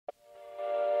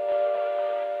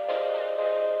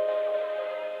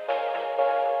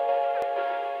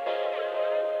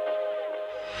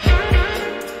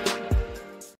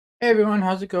everyone,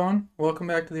 how's it going? Welcome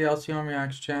back to the Alcyon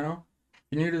Reacts channel. If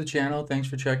you're new to the channel, thanks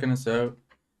for checking us out.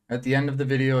 At the end of the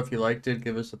video, if you liked it,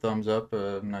 give us a thumbs up,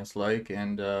 a nice like,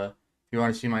 and if you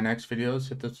want to see my next videos,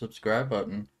 hit the subscribe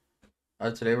button.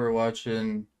 Today we're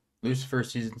watching Lucifer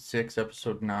Season 6,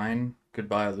 Episode 9,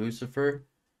 Goodbye Lucifer.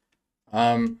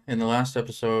 In the last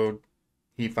episode,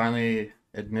 he finally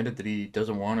admitted that he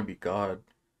doesn't want to be God,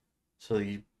 so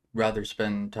he'd rather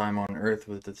spend time on Earth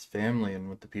with his family and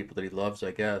with the people that he loves,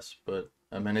 I guess. But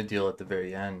Amenadiel at the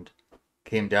very end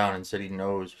came down and said he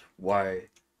knows why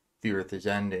the Earth is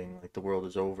ending, like the world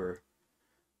is over.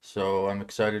 So I'm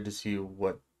excited to see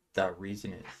what that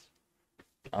reason is.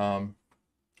 Other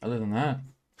than that,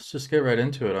 let's just get right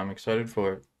into it. I'm excited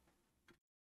for it.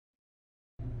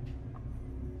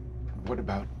 What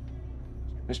about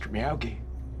Mr. Miyagi?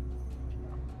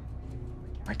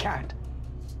 My cat.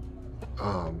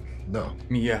 No,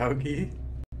 Miyagi?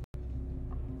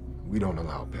 we don't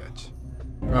allow pets.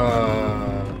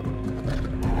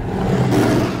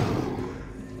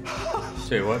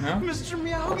 Say what now? Mr.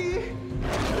 Miyagi!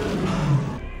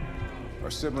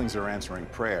 Our siblings are answering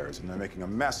prayers and they're making a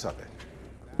mess of it.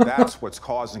 That's what's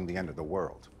causing the end of the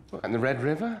world. And the Red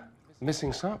River?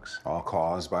 Missing socks? All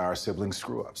caused by our siblings'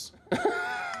 screw-ups.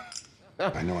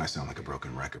 I know I sound like a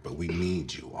broken record, but we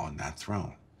need you on that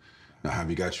throne. Now, have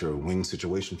you got your wing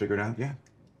situation figured out yet?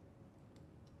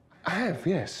 I have,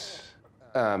 yes.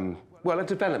 Well, a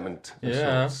development of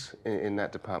sorts in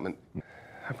that department.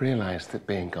 I've realized that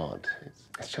being God,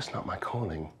 it's just not my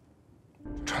calling.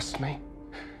 Trust me,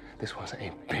 this was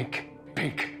a big,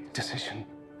 big decision.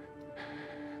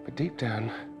 But deep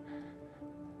down,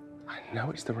 I know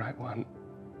it's the right one.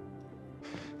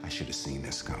 I should have seen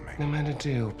this coming.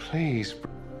 Amenadiel, please.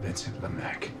 Vincent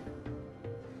Lemec.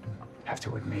 After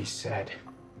what Mace said,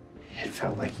 it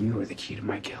felt like you were the key to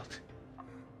my guilt.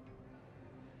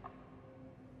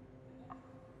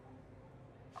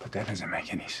 But that doesn't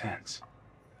make any sense.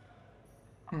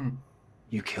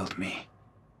 You killed me.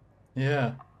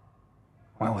 Yeah.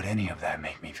 Why would any of that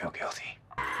make me feel guilty?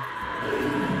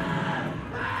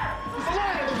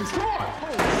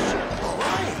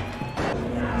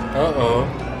 Uh-oh.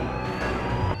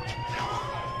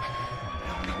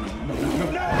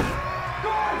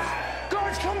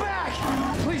 Guards, come back!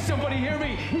 Please, somebody hear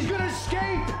me! He's gonna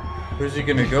escape! Who's he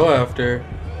gonna go after?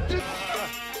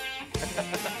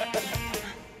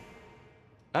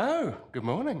 Oh, good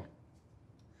morning.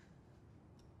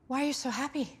 Why are you so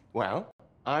happy? Well,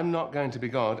 I'm not going to be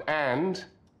God, and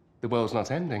the world's not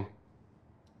ending.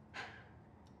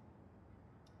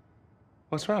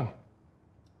 What's wrong?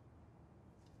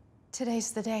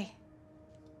 Today's the day.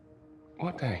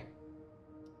 What day?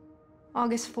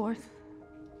 August 4th.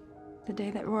 The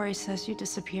day that Rory says you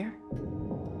disappear.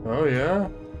 Oh yeah?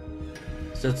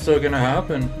 Is that still gonna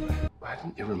happen? Why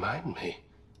didn't you remind me?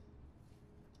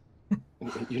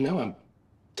 You know I'm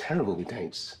terrible with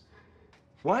dates.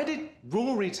 Why did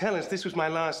Rory tell us this was my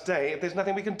last day if there's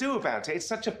nothing we can do about it? It's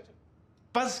such a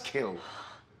buzzkill.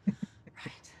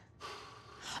 Right.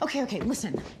 Okay,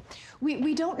 listen.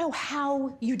 We don't know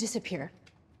how you disappear,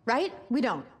 right? We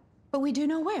don't. But we do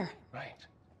know where.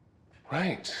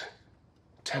 Right.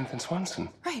 10th and Swanson.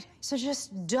 Right. So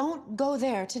just don't go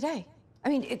there today. I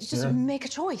mean, just make a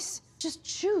choice. Just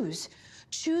choose.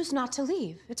 Choose not to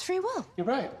leave. It's free will. You're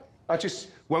right. I just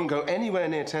won't go anywhere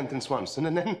near 10th and Swanson,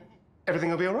 and then everything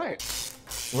will be all right.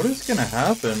 What is gonna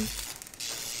happen?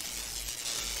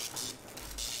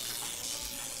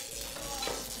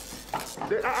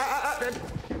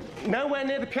 Nowhere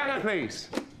near the piano, please.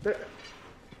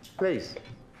 Please.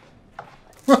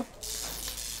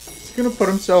 He's gonna put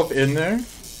himself in there?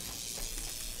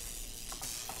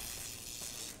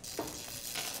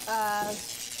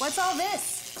 What's all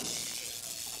this?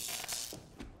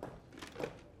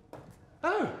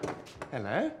 Oh,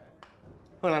 hello.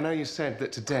 Well, I know you said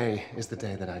that today is the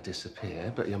day that I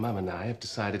disappear, but your mum and I have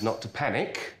decided not to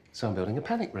panic, so I'm building a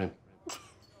panic room.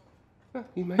 Well,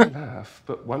 you may laugh,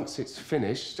 but once it's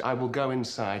finished, I will go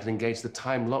inside and engage the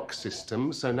time lock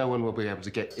system so no one will be able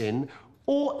to get in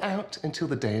or out until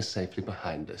the day is safely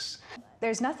behind us.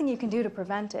 There's nothing you can do to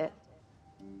prevent it.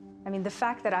 I mean, the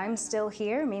fact that I'm still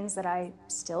here means that I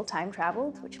still time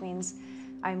traveled, which means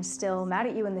I'm still mad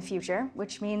at you in the future,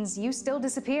 which means you still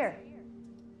disappear.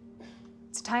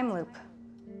 It's a time loop.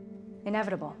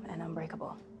 Inevitable and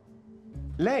unbreakable.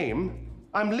 Lame?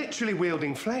 I'm literally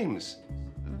wielding flames.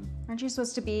 Aren't you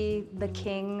supposed to be the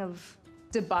king of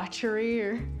debauchery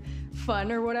or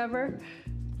fun or whatever?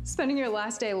 Spending your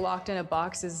last day locked in a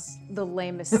box is the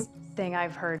lamest thing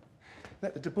I've heard.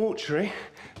 Let the debauchery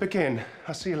begin.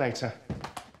 I'll see you later.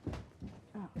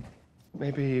 Oh.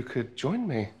 Maybe you could join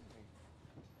me.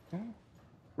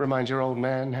 Remind your old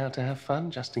man how to have fun,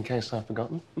 just in case I've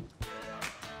forgotten.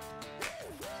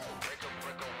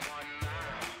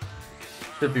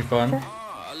 Should be fun.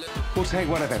 We'll take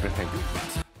one of everything.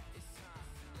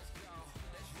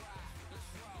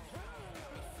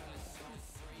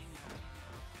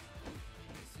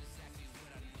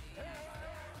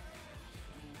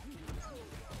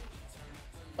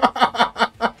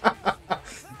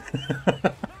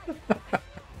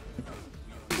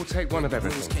 We'll take one of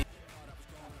everything.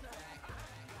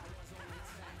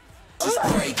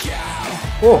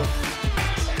 Oh.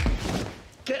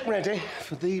 Get ready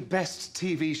for the best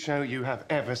TV show you have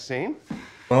ever seen.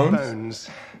 Bones? Bones.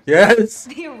 Yes.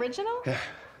 The original? Yeah.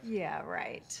 Yeah,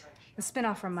 right. The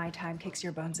spin-off from My Time kicks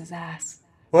your bones' ass.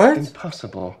 What?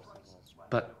 Impossible.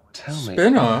 But tell me.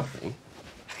 Spin-off?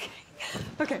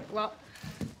 Okay, well,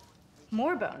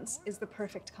 More Bones is the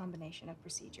perfect combination of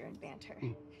procedure and banter.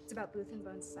 It's about Booth and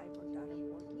Bones' cyborg daughter,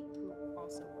 Morky, who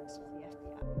also works with the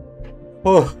FBI.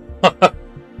 Oh.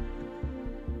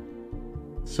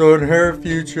 So in her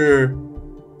future,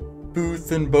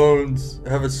 Booth and Bones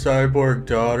have a cyborg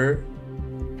daughter?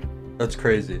 That's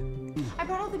crazy. I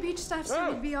brought all the beach stuff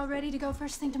so we'd be all ready to go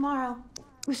first thing tomorrow.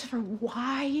 Lucifer,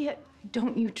 why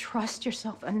don't you trust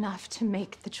yourself enough to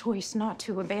make the choice not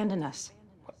to abandon us?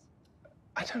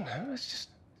 I don't know. It's just.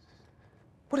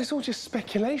 Well, it's all just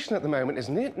speculation at the moment,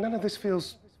 isn't it? None of this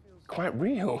feels quite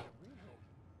real.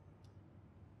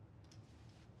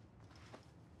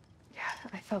 Yeah,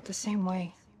 I felt the same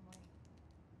way.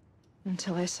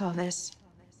 Until I saw this.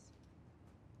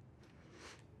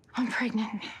 I'm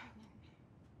pregnant.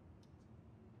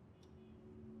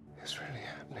 It's really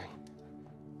happening.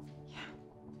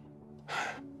 Yeah.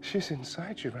 She's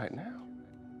inside you right now.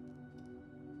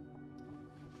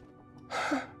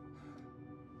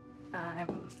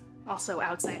 I'm also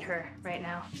outside her right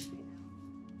now.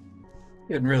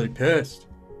 Getting really pissed.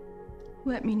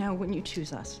 Let me know when you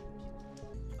choose us.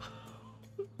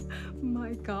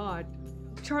 My God.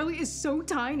 Charlie is so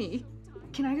tiny.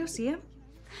 Can I go see him?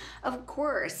 Of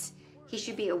course. He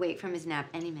should be awake from his nap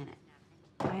any minute.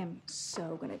 I am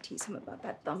so gonna tease him about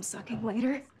that thumb sucking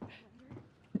later.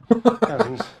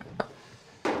 Cousins.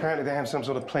 Apparently they have some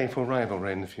sort of playful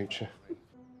rivalry in the future.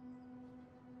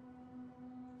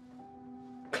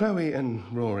 Chloe and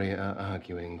Rory are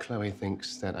arguing. Chloe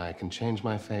thinks that I can change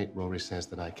my fate. Rory says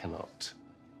that I cannot.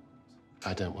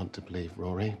 I don't want to believe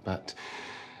Rory, but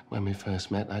when we first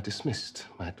met, I dismissed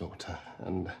my daughter,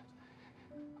 and,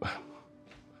 well,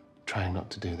 trying not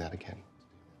to do that again.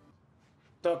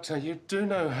 Doctor, you do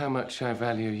know how much I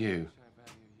value you,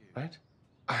 right?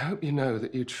 I hope you know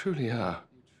that you truly are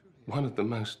one of the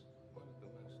most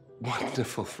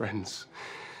wonderful friends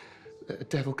that a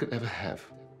devil could ever have.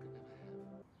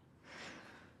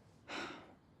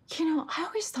 You know, I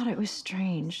always thought it was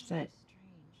strange that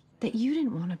you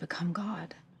didn't want to become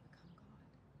God.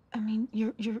 I mean,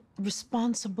 you're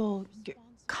responsible, you're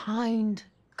kind,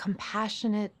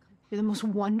 compassionate, you're the most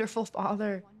wonderful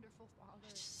father. I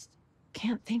just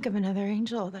can't think of another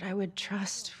angel that I would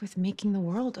trust with making the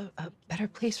world a better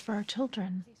place for our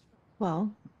children. Well,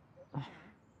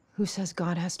 who says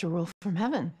God has to rule from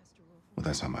heaven? Well,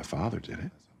 that's how my father did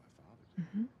it.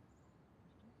 Mm-hmm.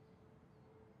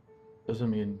 Doesn't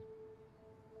mean...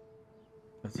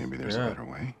 Maybe there's a better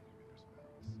way.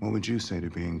 What would you say to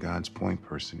being God's point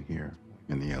person here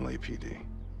in the LAPD?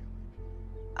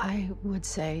 I would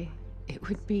say it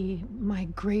would be my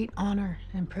great honor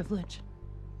and privilege.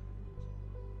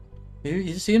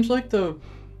 He seems like the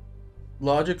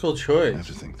logical choice. I have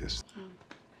to think this.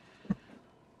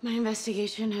 My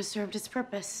investigation has served its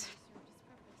purpose.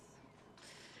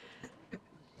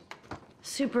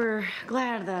 Super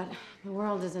glad that the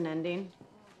world isn't ending.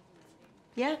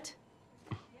 Yet.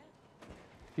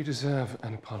 You deserve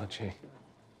an apology.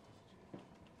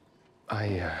 I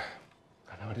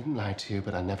know I didn't lie to you,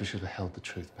 but I never should have held the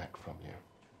truth back from you.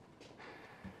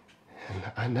 And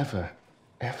I never,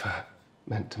 ever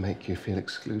meant to make you feel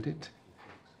excluded.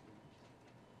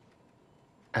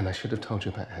 And I should have told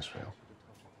you about Azrael.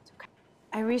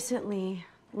 I recently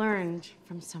learned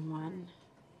from someone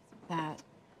that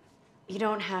you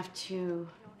don't have to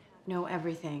know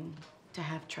everything to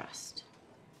have trust.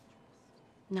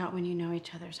 Not when you know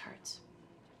each other's hearts.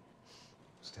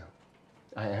 Still,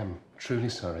 I am truly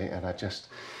sorry, and I just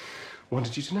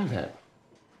wanted you to know that.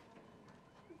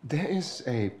 There is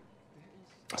a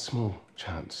small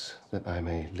chance that I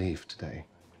may leave today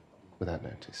without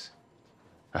notice.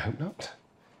 I hope not.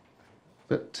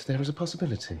 But there is a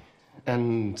possibility.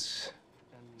 And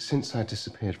since I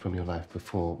disappeared from your life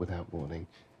before without warning,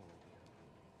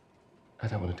 I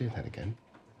don't want to do that again.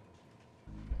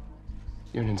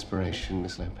 You're an inspiration,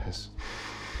 Miss Lopez.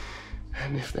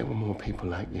 And if there were more people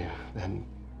like you, then,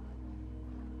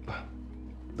 well,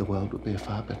 the world would be a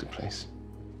far better place.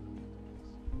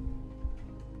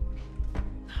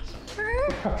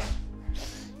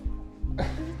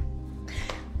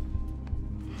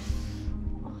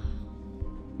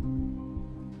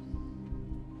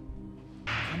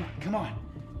 Come on.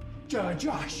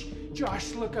 Josh,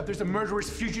 look up. There's a murderous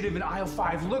fugitive in aisle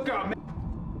 5. Look up, man.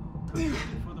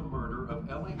 For the murder of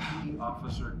LAPD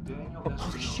officer Daniel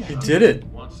Espinosa. He did it.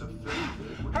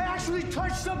 I actually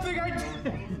touched something. I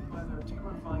did.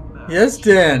 Yes,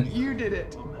 Dan. You did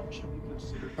it.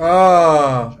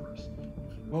 Ah.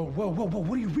 Whoa.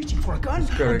 What are you reaching for? A gun? He's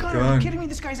got a Are gun. you kidding me?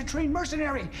 This guy's a trained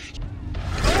mercenary.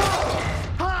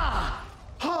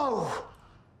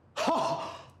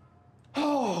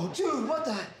 Oh, dude, what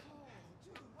the?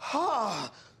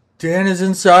 Dan is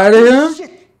inside of him?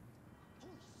 Shit.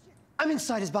 I'm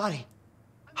inside his body.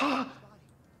 Oh,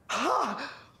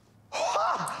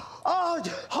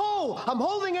 I'm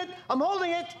holding it.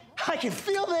 I can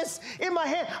feel this in my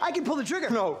hand. I can pull the trigger.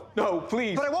 No,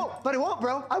 please. But I won't,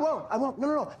 bro. I won't.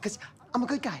 No. Because I'm a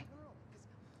good guy.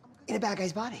 In a bad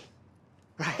guy's body.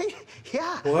 Right?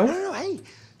 Yeah. What? No. Hey.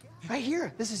 Right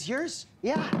here. This is yours.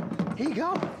 Yeah. Here you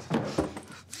go.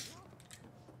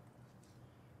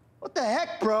 What the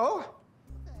heck, bro?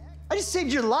 I just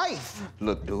saved your life.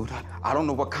 Look, dude, I don't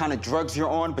know what kind of drugs you're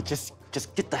on, but just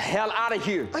get the hell out of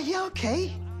here. Oh, yeah,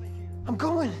 okay. I'm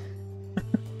going.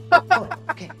 Oh,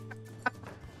 okay.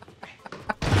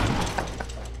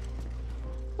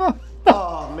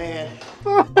 Oh, man.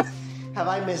 Have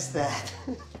I missed that?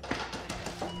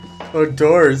 Oh,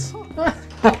 doors.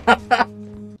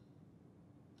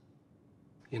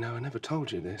 You know, I never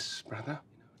told you this, brother.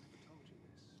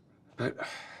 But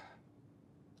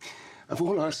of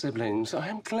all our siblings, I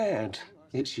am glad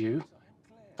it's you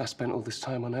I spent all this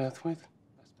time on Earth with.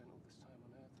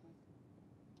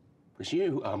 Because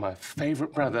you are my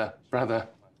favorite brother.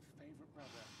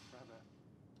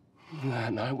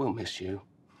 And I will miss you.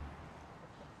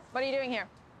 What are you doing here?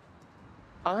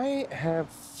 I have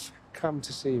come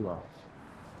to see you off.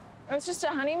 It was just a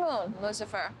honeymoon,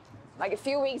 Lucifer. Like a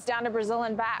few weeks down to Brazil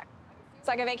and back. It's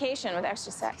like a vacation with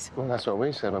extra sex. Well, that's what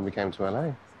we said when we came to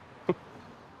LA.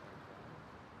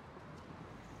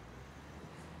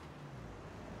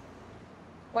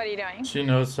 What are you doing? She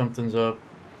knows something's up.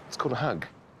 It's called a hug.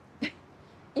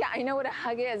 Yeah, I know what a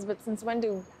hug is, but since when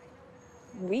do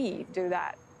we do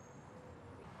that?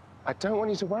 I don't want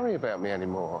you to worry about me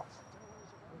anymore.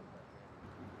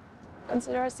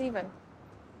 Consider us even.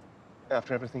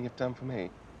 After everything you've done for me.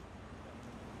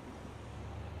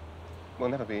 We'll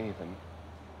never be even.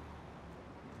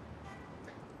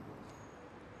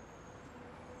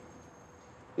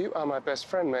 You are my best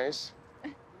friend, Mace.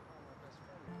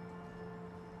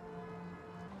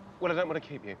 Well, I don't want to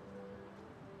keep you.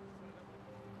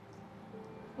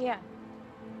 Yeah.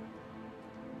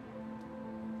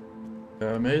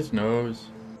 Maze knows.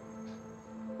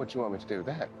 What do you want me to do with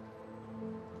that?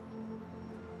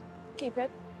 Keep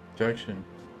it. Protection.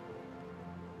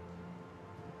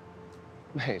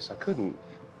 Mace, I couldn't.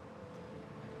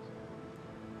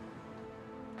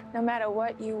 No matter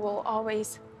what, you will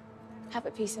always have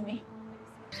a piece of me.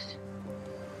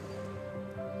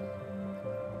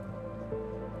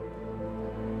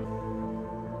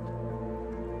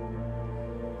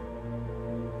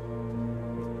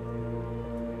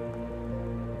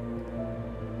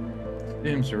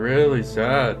 Seems really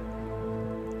sad.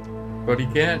 But he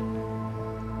can't.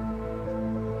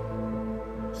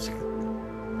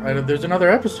 There's another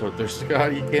episode. There's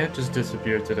Scott. He can't just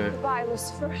disappear today. Bye,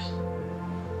 Lucifer.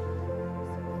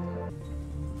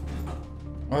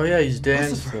 Oh yeah, he's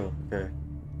Dan still. Okay.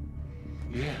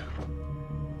 Yeah.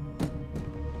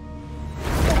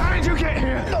 How did you get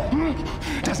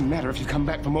here? Doesn't matter if you come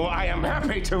back for more. I am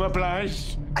happy to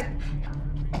oblige.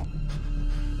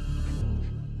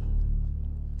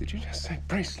 Did you just say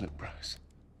bracelet bros?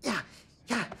 Yeah.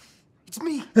 It's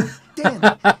me,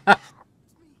 Dan.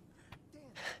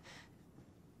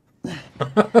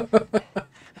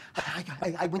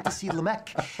 I went to see Lamech,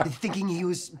 thinking he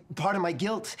was part of my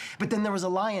guilt. But then there was a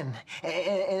lion,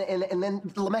 and then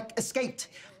Lamech escaped.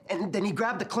 And then he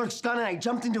grabbed the clerk's gun, and I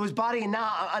jumped into his body, and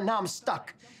now I'm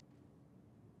stuck.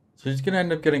 So he's gonna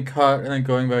end up getting caught and then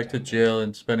going back to jail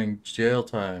and spending jail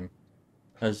time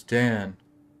as Dan.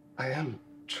 I am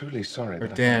truly sorry. Or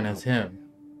Dan as him.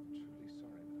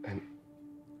 And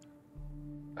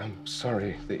I'm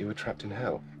sorry that you were trapped in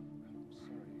hell.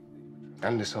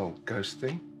 And this whole ghost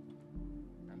thing.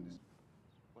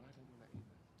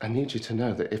 I need you to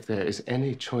know that if there is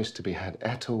any choice to be had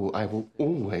at all, I will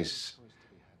always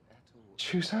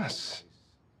choose us.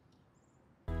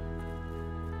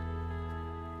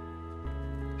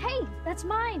 Hey, that's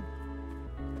mine.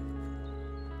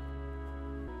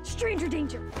 Stranger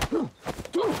danger.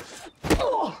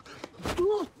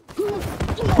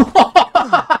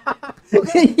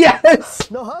 Yes!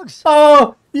 No hugs?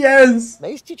 Oh, yes!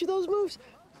 Mace teach you those moves?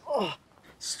 Oh.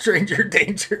 Stranger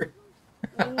danger.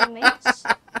 Mace?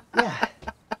 Yeah.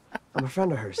 I'm a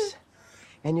friend of hers.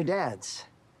 And your dad's.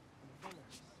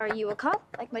 Are you a cop,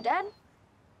 like my dad?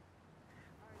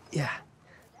 Yeah.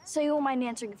 So you won't mind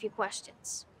answering a few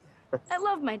questions. I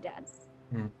love my dad.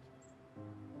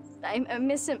 I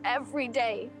miss him every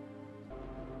day.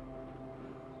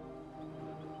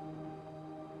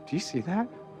 Do you see that?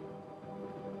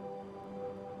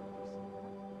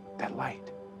 That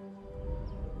light.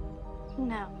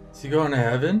 No. Is he going to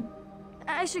heaven?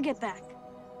 I should get back.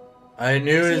 I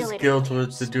knew See you his later, guilt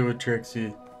was to do with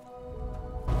Trixie.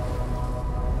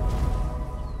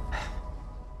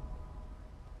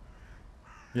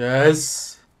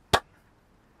 Yes.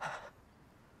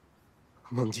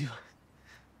 Mon Dieu.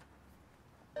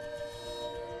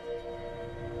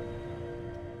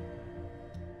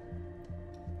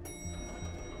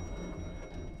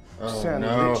 Oh Sound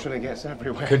no. literally gets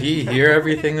everywhere. Could he hear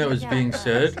everything that was being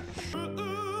said?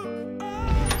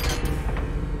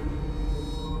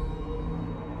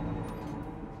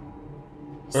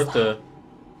 What the?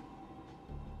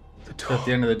 At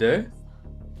the end of the day?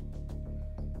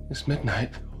 It's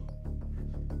midnight.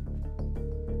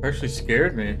 Actually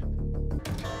scared me.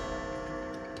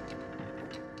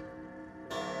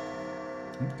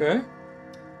 Okay.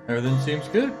 Everything seems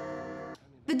good.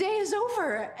 The day is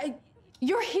over.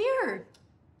 You're here.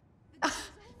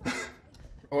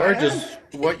 Or just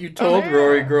what you told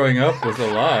Rory growing up was a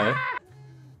lie.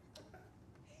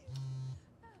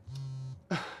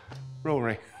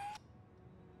 Rory.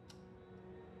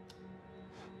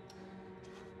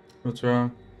 What's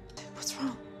wrong? What's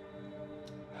wrong?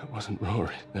 That wasn't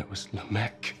Rory. That was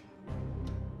Lamech.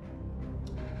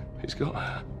 He's got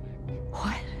her.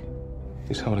 What?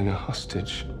 He's holding her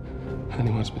hostage. And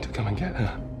he wants me to come and get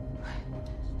her.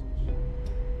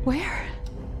 Where?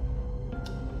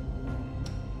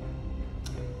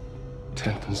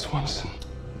 10th and Swanson.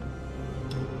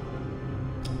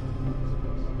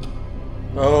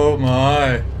 Oh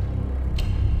my.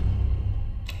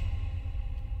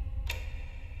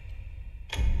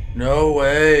 No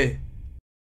way.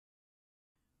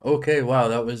 Okay, wow,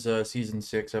 that was season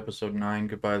 6, episode 9,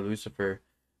 Goodbye Lucifer.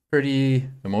 Pretty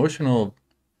emotional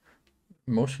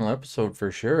episode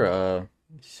for sure.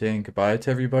 Saying goodbye to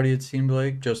everybody, it seemed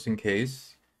like, just in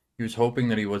case. He was hoping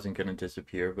that he wasn't going to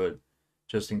disappear, but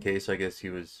just in case, I guess he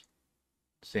was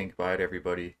saying goodbye to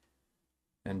everybody.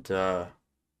 And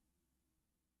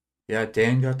yeah,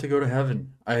 Dan got to go to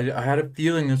heaven. I had a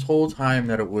feeling this whole time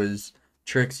that it was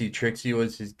Trixie. Trixie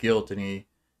was his guilt, and it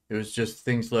was just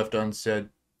things left unsaid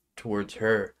towards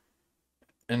her.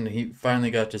 And he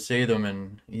finally got to say them,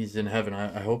 and he's in heaven.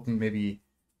 I hope maybe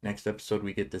next episode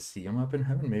we get to see him up in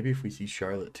heaven. Maybe if we see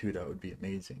Charlotte too, that would be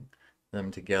amazing.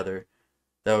 Them together.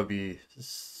 That would be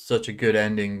such a good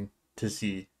ending to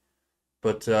see.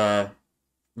 But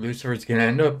Lucifer's gonna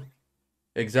end up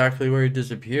exactly where he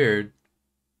disappeared.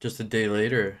 Just a day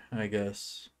later, I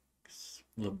guess.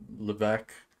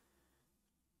 Levesque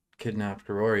kidnapped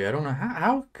Rory. I don't know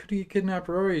how could he kidnap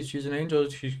Rory? She's an angel.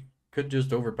 She could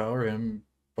just overpower him,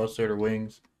 bust out her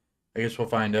wings. I guess we'll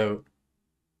find out.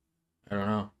 I don't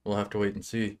know. We'll have to wait and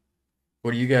see.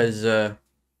 What do you guys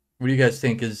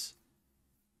think? Is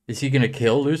he gonna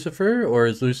kill Lucifer, or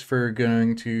is Lucifer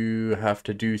going to have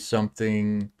to do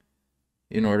something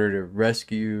in order to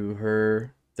rescue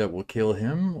her that will kill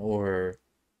him, or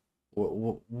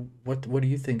what do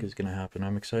you think is gonna happen?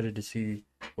 I'm excited to see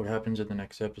what happens in the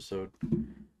next episode.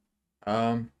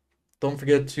 Don't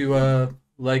forget to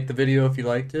like the video if you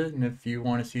liked it, and if you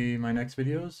want to see my next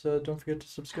videos, don't forget to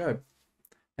subscribe.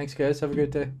 Thanks guys, have a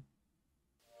great day.